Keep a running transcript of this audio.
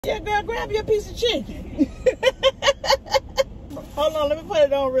Yeah, girl, grab your piece of chicken. Hold on, let me put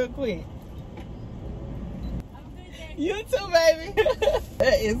it on real quick. You too, baby.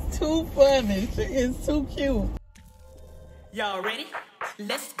 That is too funny. She is too cute. Y'all ready?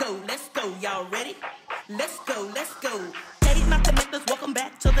 Let's go, let's go. Y'all ready? Let's go, let's go. Hey, my connectors, welcome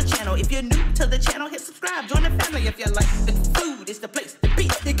back to the channel. If you're new to the channel, hit subscribe. Join the family if you like the food. It's the place to be.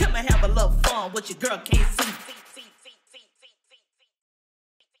 You come and have a little fun. What your girl can't see.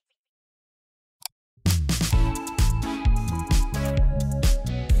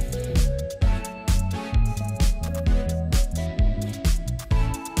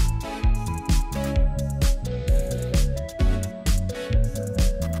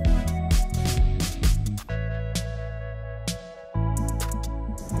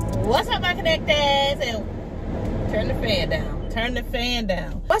 What's up, my connectors? And turn the fan down. Turn the fan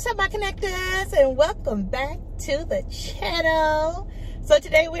down. What's up, my connectors? And welcome back to the channel. So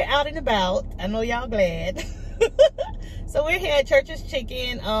today we're out and about. I know y'all glad. So we're here at Church's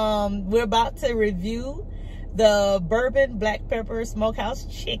Chicken. We're about to review the Bourbon Black Pepper Smokehouse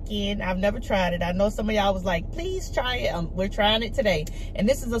Chicken. I've never tried it. I know some of y'all was like, please try it. We're trying it today. And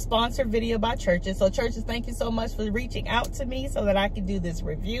this is a sponsored video by Church's. So Church's, thank you so much for reaching out to me so that I can do this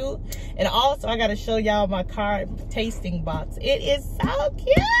review. And also, I got to show y'all my card tasting box. It is so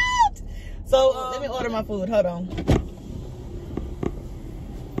cute. So let me order my food. Hold on.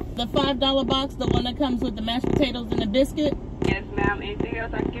 The $5 box, the one that comes with the mashed potatoes and the biscuit. Yes, ma'am. Anything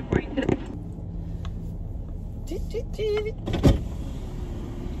else I can get for you today?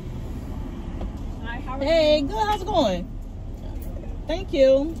 Hey, good. How's it going? Thank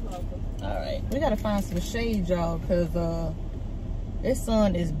you. All right, we gotta find some shade, y'all, because this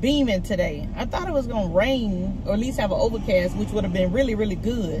sun is beaming today. I thought it was gonna rain or at least have an overcast, which would have been really, really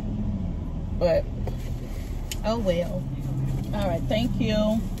good. But oh well. All right, thank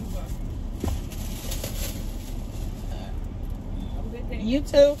you. You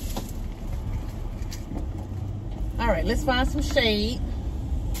too. All right, let's find some shade.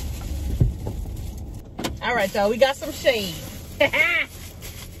 All right, y'all, we got some shade. All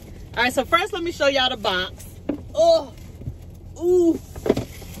right, so first let me show y'all the box. Oh, ooh.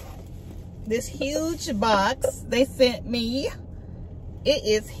 This huge box they sent me. It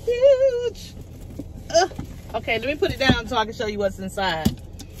is huge. Okay, let me put it down so I can show you what's inside.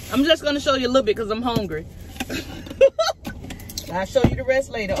 I'm just gonna show you a little bit because I'm hungry. I'll show you the rest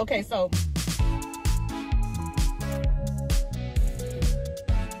later. Okay, so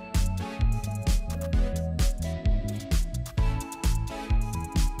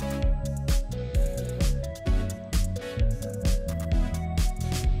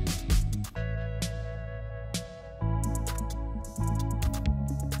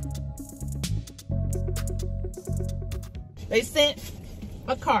they sent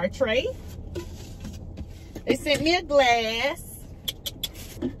a card tray. They sent me a glass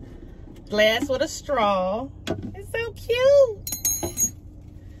with a straw. It's so cute.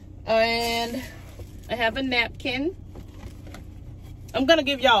 And I have a napkin. I'm gonna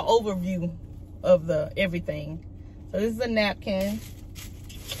give y'all an overview of the everything. So this is a napkin.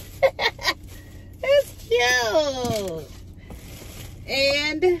 It's cute.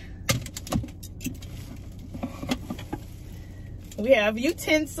 And we have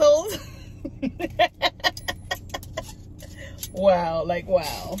utensils. Wow, like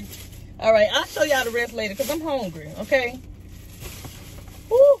wow. All right, I'll show y'all the rest later because I'm hungry, okay?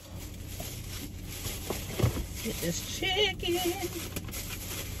 Woo. Get this chicken.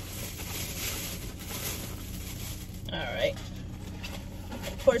 All right.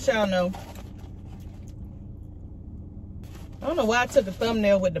 Of course, y'all know. I don't know why I took a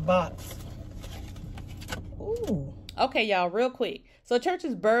thumbnail with the box. Ooh. Okay, y'all, real quick. So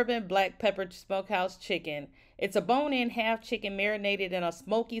Church's Bourbon Black Pepper Smokehouse Chicken. It's a bone-in half chicken marinated in a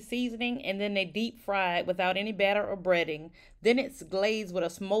smoky seasoning, and then they deep fry it without any batter or breading. Then it's glazed with a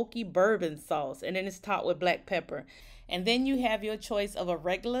smoky bourbon sauce, and then it's topped with black pepper. And then you have your choice of a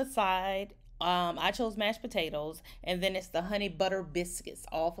regular side. I chose mashed potatoes, and then it's the honey butter biscuits,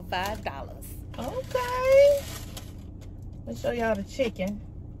 all for $5. Okay. Let's show y'all the chicken.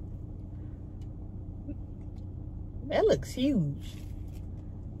 That looks huge.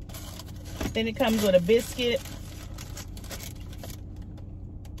 Then it comes with a biscuit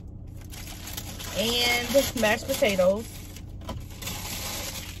and mashed potatoes.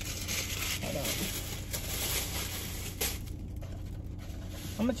 Hold on.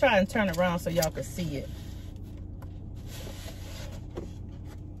 I'm gonna try and turn it around so y'all can see it.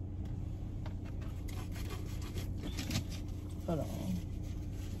 Hold on.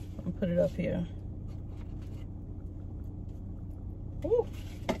 I'm gonna put it up here. Ooh.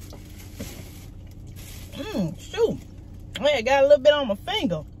 Okay, got a little bit on my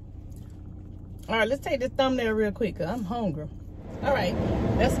finger. All right, let's take this thumbnail real quick, because I'm hungry. All right,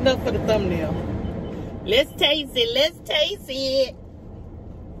 that's enough for the thumbnail. Let's taste it. Let's taste it.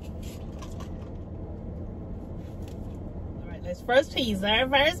 All right, let's first piece. Our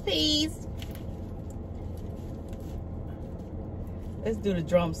first piece. Let's do the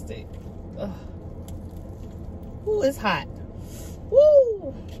drumstick. Ugh. Ooh, it's hot.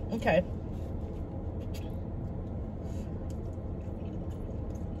 Woo! Okay.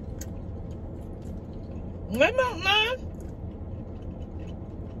 Wait a minute, man.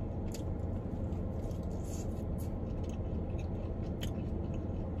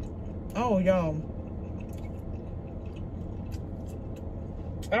 Oh, y'all.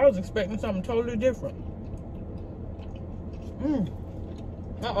 I was expecting something totally different.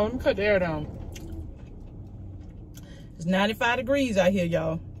 Uh-oh, let me cut the air down. It's 95 degrees out here,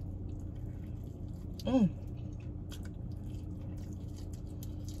 y'all.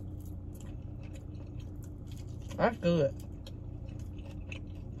 That's good.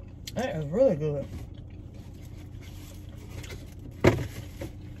 That is really good.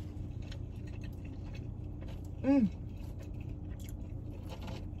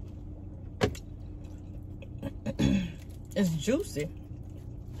 It's juicy.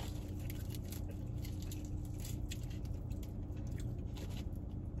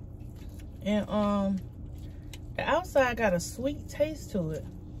 And the outside got a sweet taste to it.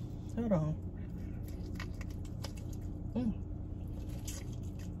 Hold on.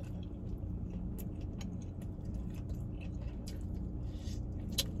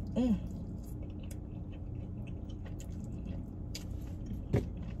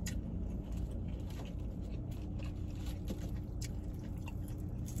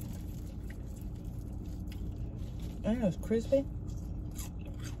 That was crispy.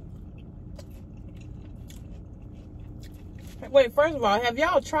 Wait, first of all, have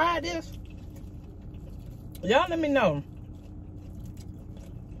y'all tried this? Y'all let me know.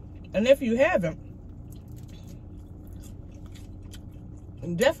 And if you haven't,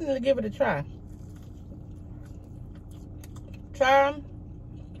 definitely give it a try. Try them.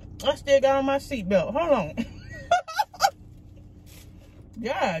 I still got on my seatbelt. Hold on.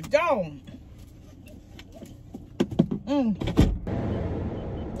 God, don't. I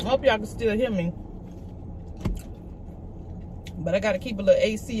hope y'all can still hear me. But I gotta keep a little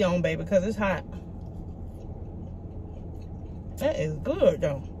AC on, baby, because it's hot. That is good,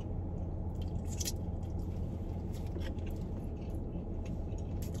 though.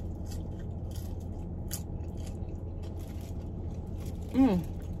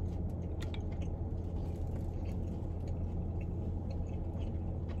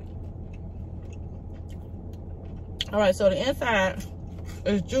 All right, so the inside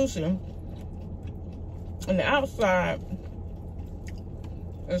is juicy, and the outside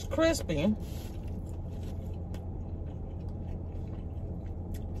is crispy.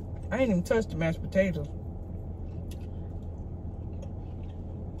 I ain't even touched the mashed potatoes.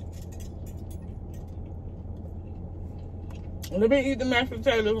 Let me eat the mashed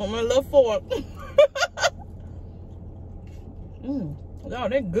potatoes with my little fork. Y'all,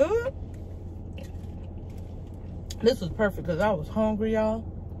 they good. This was perfect because I was hungry, y'all.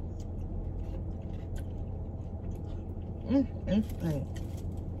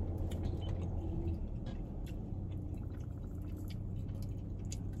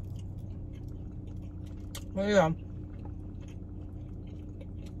 But yeah,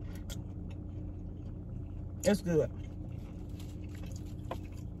 it's good.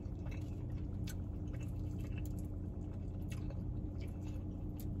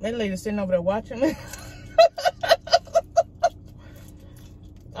 That lady sitting over there watching me.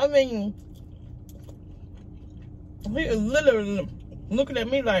 I mean, he is literally looking at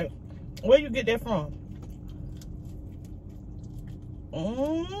me like, where you get that from?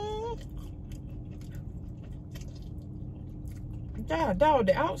 God, dog,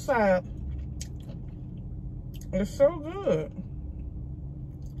 the outside is so good.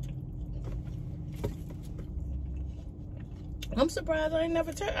 I'm surprised I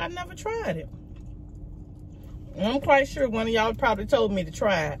never tried it. And I'm quite sure one of y'all probably told me to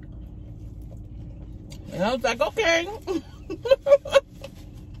try it. And I was like, okay.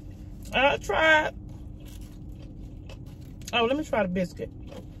 I'll try it. Oh, let me try the biscuit.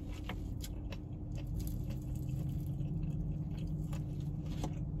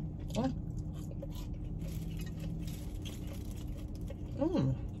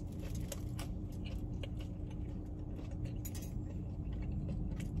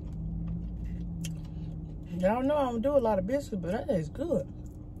 Y'all know I don't do a lot of biscuits, but that is good.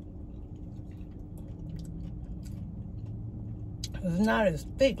 It's not as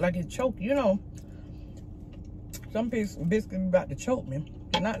thick, like it choked. You know, some biscuits about to choke me.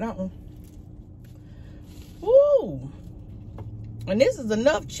 Not that one. Woo! And this is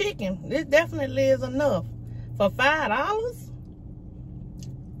enough chicken. This definitely is enough for $5.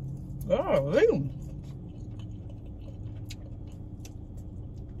 Golly.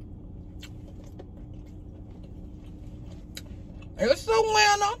 It's a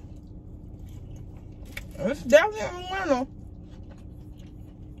winner. It's definitely a winner.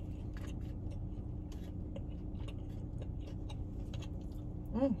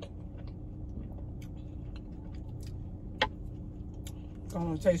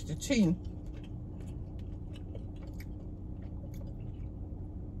 Gonna taste the tea.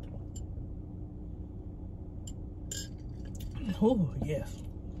 Oh, yes.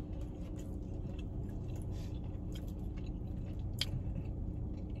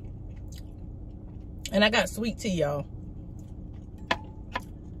 And I got sweet tea, y'all. I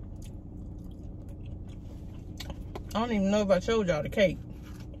don't even know if I showed y'all the cake.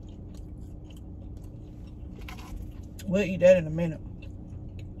 We'll eat that in a minute.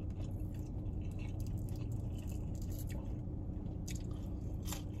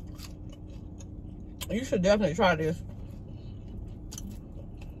 You should definitely try this.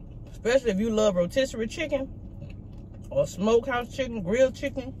 Especially if you love rotisserie chicken or smokehouse chicken, grilled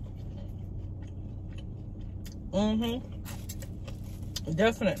chicken.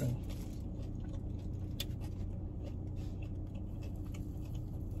 Definitely.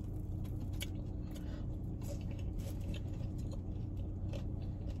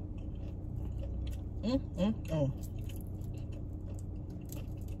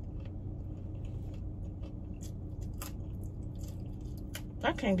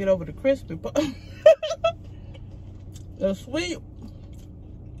 I can't get over the crispy part. The sweet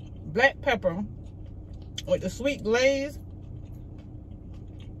black pepper with the sweet glaze.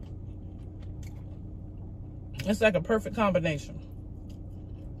 It's like a perfect combination.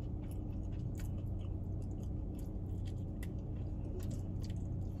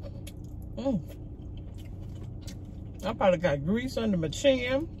 I probably got grease under my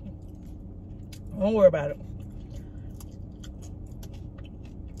chin. Don't worry about it.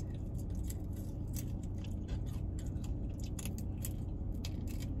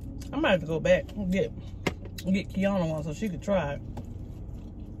 I might have to go back and get KIONA one so she could try it.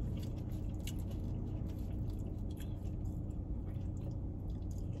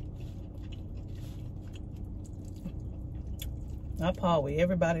 I paw with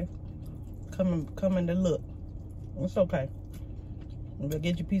everybody coming to look. It's okay. I'm gonna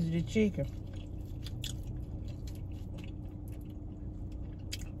get you a piece of the chicken.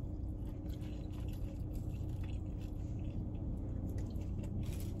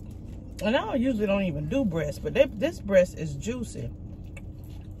 And I usually don't even do breast, but this breast is juicy.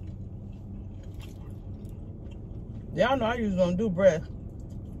 Y'all know I usually don't do breast.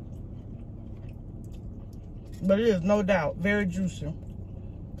 But it is no doubt very juicy.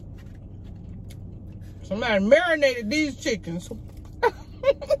 Somebody marinated these chickens.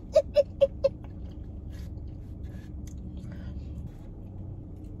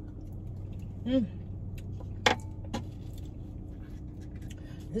 This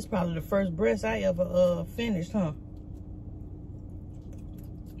is probably the first breast I ever finished, huh?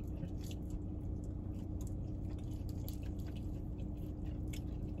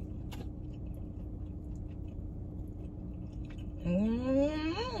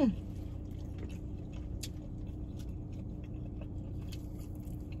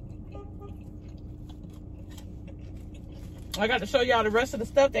 I got to show y'all the rest of the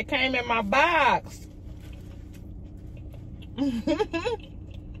stuff that came in my box.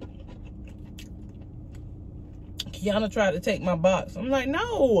 KIONA tried to take my box. I'm like,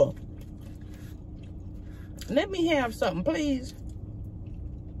 no. Let me have something, please.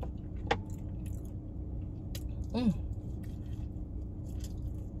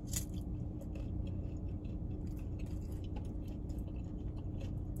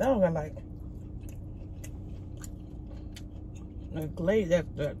 That one got like the glaze, that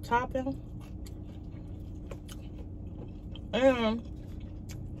the topping. And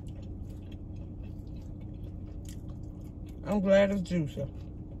I'm glad it's juicy.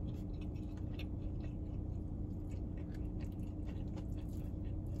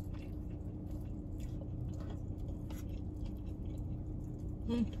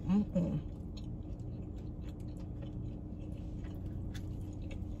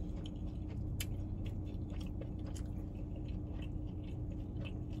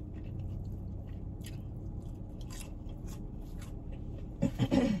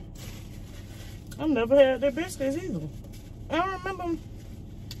 I've never had their biscuits either. I don't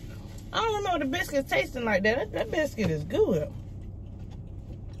remember the biscuits tasting like that. That biscuit is good.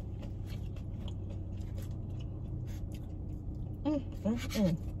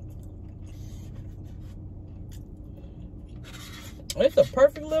 It's a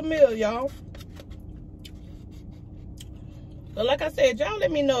perfect little meal, y'all. So like I said, y'all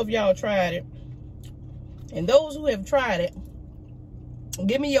let me know if y'all tried it. And those who have tried it,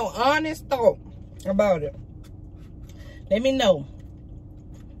 give me your honest thought about it. Let me know.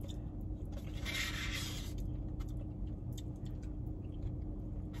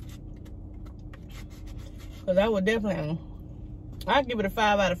 Because I would definitely, I'd give it a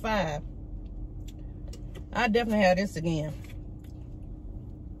 5 out of 5. I definitely have this again.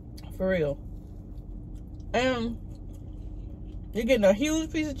 For real. And you're getting a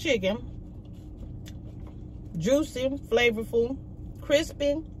huge piece of chicken. Juicy, flavorful,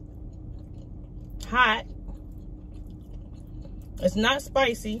 crispy, hot. It's not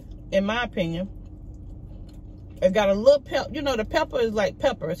spicy, in my opinion. It got a little pepper. You know, the pepper is like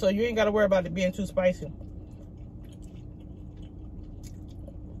pepper, so you ain't got to worry about it being too spicy.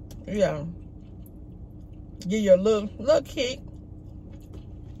 Yeah. Give you a little kick.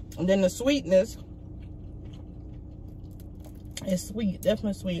 And then the sweetness is sweet,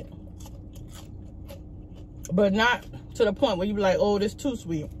 definitely sweet. But not to the point where you be like, oh, this too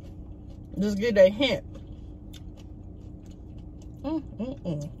sweet. Just get that hint.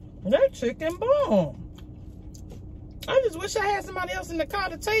 That chicken bomb. I just wish I had somebody else in the car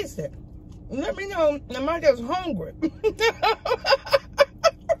to taste it. Let me know. Am I just hungry?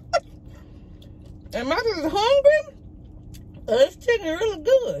 Am I just hungry? This chicken really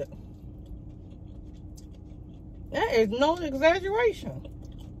good. That is no exaggeration.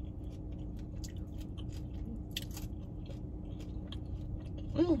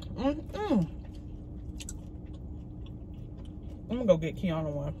 I'm gonna go get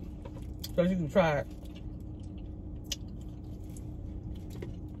KIONA one so you can try it.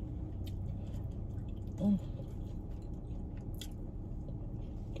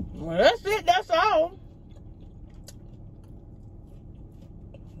 Well, that's it. That's all.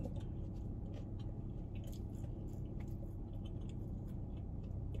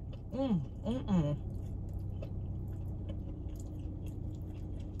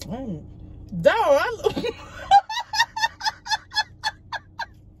 Dog,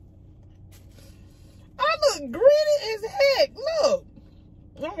 I look gritty as heck. Look.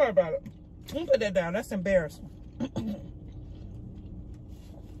 Don't worry about it. Let me put that down. That's embarrassing.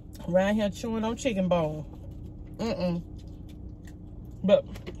 Around here chewing on chicken bone. But,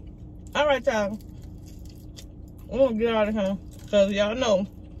 alright, y'all. I'm gonna get out of here. Because y'all know,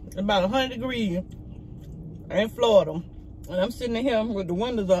 it's about 100 degrees in Florida. And I'm sitting in here with the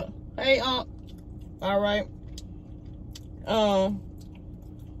windows up. Hey, alright. Well,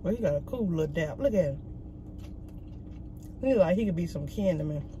 he got a cool little dap. Look at him. He look like he could be some kin to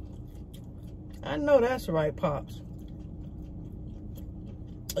me. I know that's right, Pops.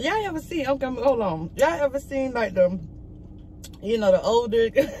 Y'all ever seen, okay, hold on. Y'all ever seen like the, you know, the older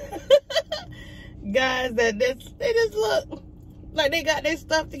guys that they just look like they got their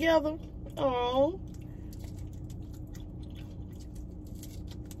stuff together? Oh.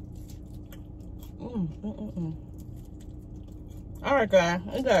 All right, guys,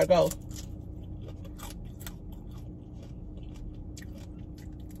 I gotta go.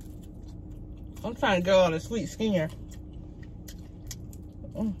 I'm trying to get all the sweet skin.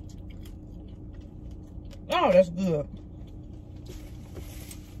 Oh, that's good.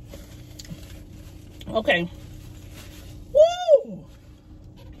 Okay. Woo!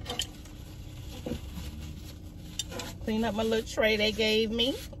 Clean up my little tray they gave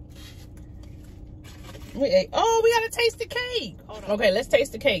me. We ate. Oh, we gotta taste the cake. Hold on. Okay, let's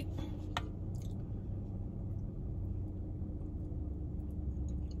taste the cake.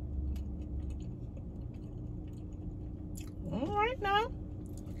 All right now.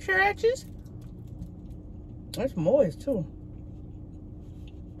 Churches. That's moist too.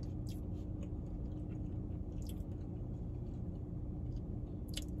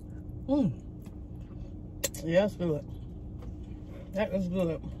 Yeah, that's good. That is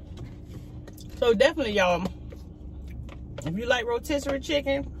good. So definitely, y'all, if you like rotisserie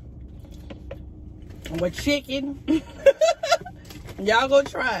chicken with chicken, y'all go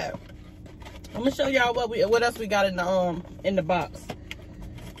try it. I'm gonna show y'all what else we got in the box.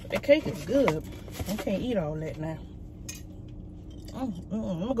 The cake is good. I can't eat all that now. I'm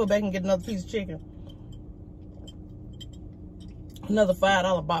gonna go back and get another piece of chicken. Another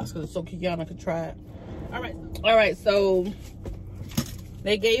 $5 box because so KIONA could try it. All right. So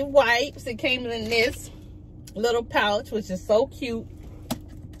they gave wipes. It came in this. little pouch, which is so cute.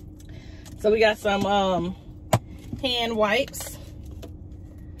 So we got some hand wipes.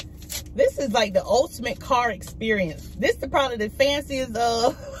 This is like the ultimate car experience. This is probably the fanciest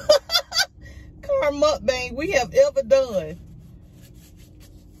car mukbang we have ever done.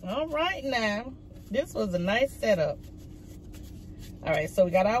 All right now, this was a nice setup. All right, so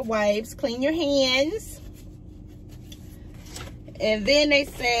we got our wipes. Clean your hands. And then they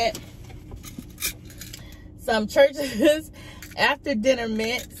said some Church's after dinner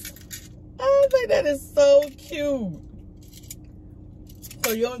mints. I think that is so cute.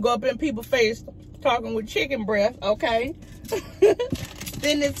 So you don't go up in people's face talking with chicken breath, okay?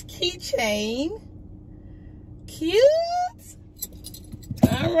 Then this keychain. Cute.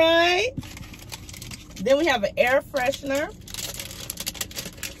 All right. Then we have an air freshener.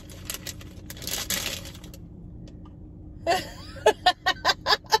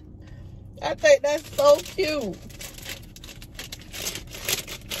 I think that's so cute.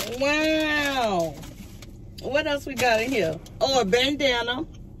 Wow. What else we got in here? Oh, a bandana.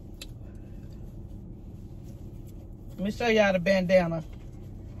 Let me show y'all the bandana.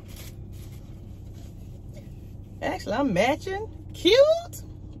 Actually, I'm matching. Cute.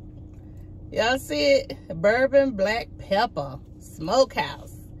 Y'all see it? Bourbon black pepper.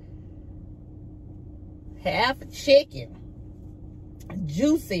 Smokehouse. Half chicken.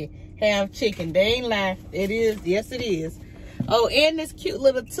 Juicy half chicken. They ain't lie. It is. Yes, it is. Oh, and this cute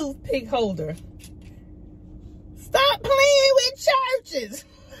little toothpick holder. Stop playing with Churches.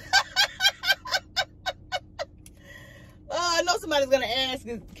 I know somebody's going to ask,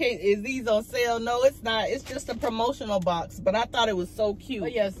 is these on sale? No, it's not. It's just a promotional box, but I thought it was so cute.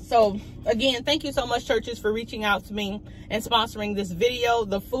 But yes, so again, thank you so much, Churches, for reaching out to me and sponsoring this video.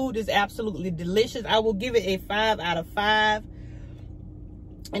 The food is absolutely delicious. I will give it a 5 out of 5.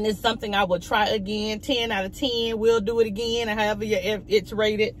 And it's something I will try again. 10 out of 10. We'll do it again, or however it's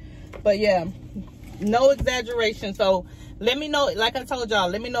rated. But yeah, no exaggeration. So let me know, like I told y'all,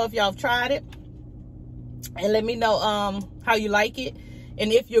 let me know if y'all have tried it. And let me know how you like it.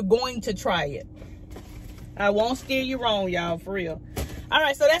 And if you're going to try it. I won't steer you wrong, y'all, for real. All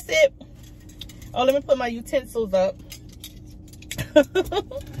right, so that's it. Oh, let me put my utensils up.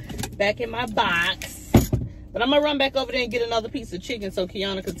 Back in my box. But I'm going to run back over there and get another piece of chicken so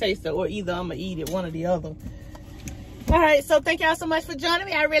KIONA can taste it. Or either I'm going to eat it, one or the other. All right, so thank y'all so much for joining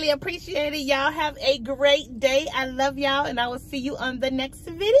me. I really appreciate it. Y'all have a great day. I love y'all, and I will see you on the next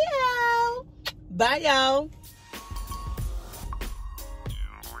video. Bye, y'all.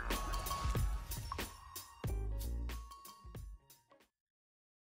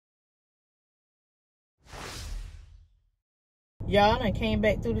 Y'all, I came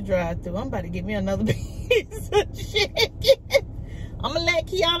back through the drive-thru. I'm about to get me another piece of chicken. I'm going to let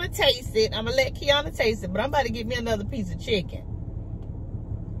KIONA taste it. But I'm about to get me another piece of chicken.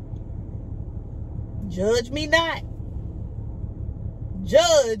 Judge me not.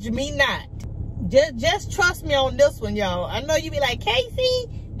 Judge me not. Just trust me on this one, y'all. I know you be like, Casey,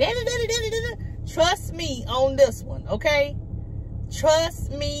 trust me on this one, okay?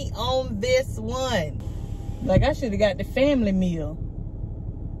 Trust me on this one. Like, I should have got the family meal.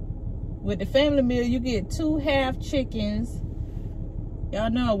 With the family meal, you get 2 half chickens. Y'all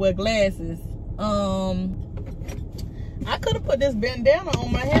know I wear glasses. I could have put this bandana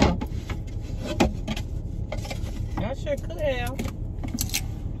on my hair. I sure could have.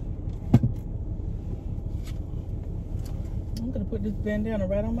 I'm gonna put this bandana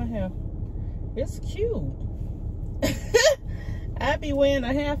right on my hair. It's cute. I be wearing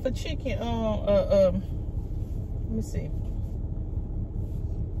a half a chicken. Let me see.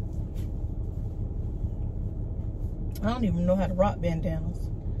 I don't even know how to rock bandanas.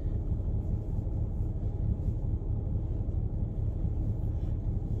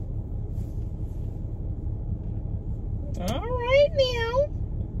 All right now.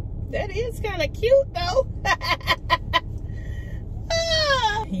 That is kind of cute though.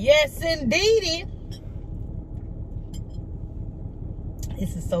 Yes, indeedy.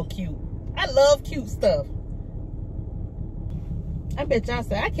 This is so cute. I love cute stuff. I bet y'all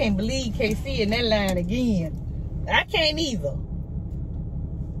say, I can't believe KC in that line again. I can't either.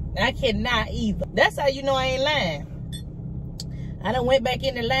 I cannot either. That's how you know I ain't lying. I done went back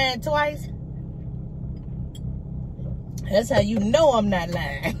in the line twice. That's how you know I'm not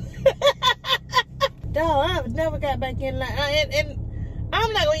lying. Dog, I've never got back in line. And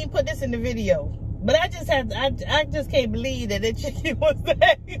I'm not gonna even put this in the video. But I just can't believe that the chicken was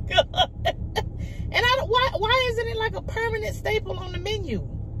that good. And why isn't it like a permanent staple on the menu?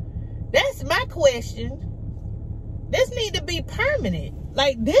 That's my question. This need to be permanent.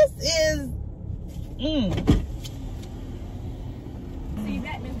 Like, this is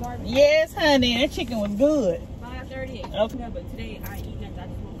barbecue? Yes, honey. That chicken was good. 5:38. Okay. No, but today I ain't eat nothing. I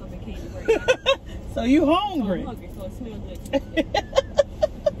just woke up and came to work. So you So hungry? I'm hungry, so it smells good.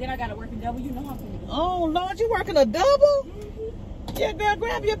 Then I gotta work a double. You know how I'm gonna do. Oh, Lord, you working a double? Yeah, girl,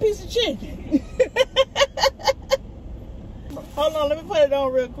 grab your piece of chicken. Hold on, let me put it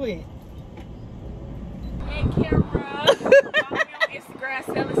on real quick. Hey, camera. Follow me on Instagram.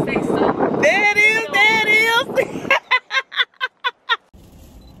 Sell Say So. There it is, there it is. Have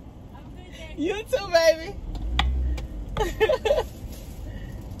a good day. You too, baby.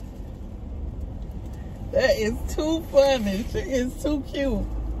 That is too funny. She is too cute.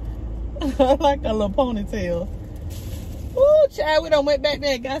 I like her little ponytail. Ooh, child, we done went back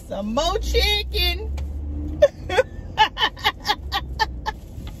there and got some more chicken.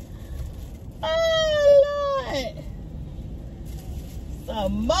 Oh, Lord.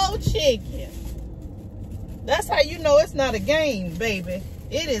 Some more chicken. That's how you know it's not a game, baby.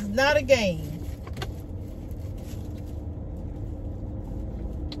 It is not a game.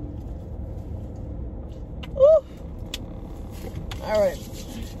 Ooh. All right.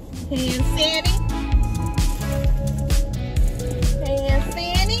 Hand sandy.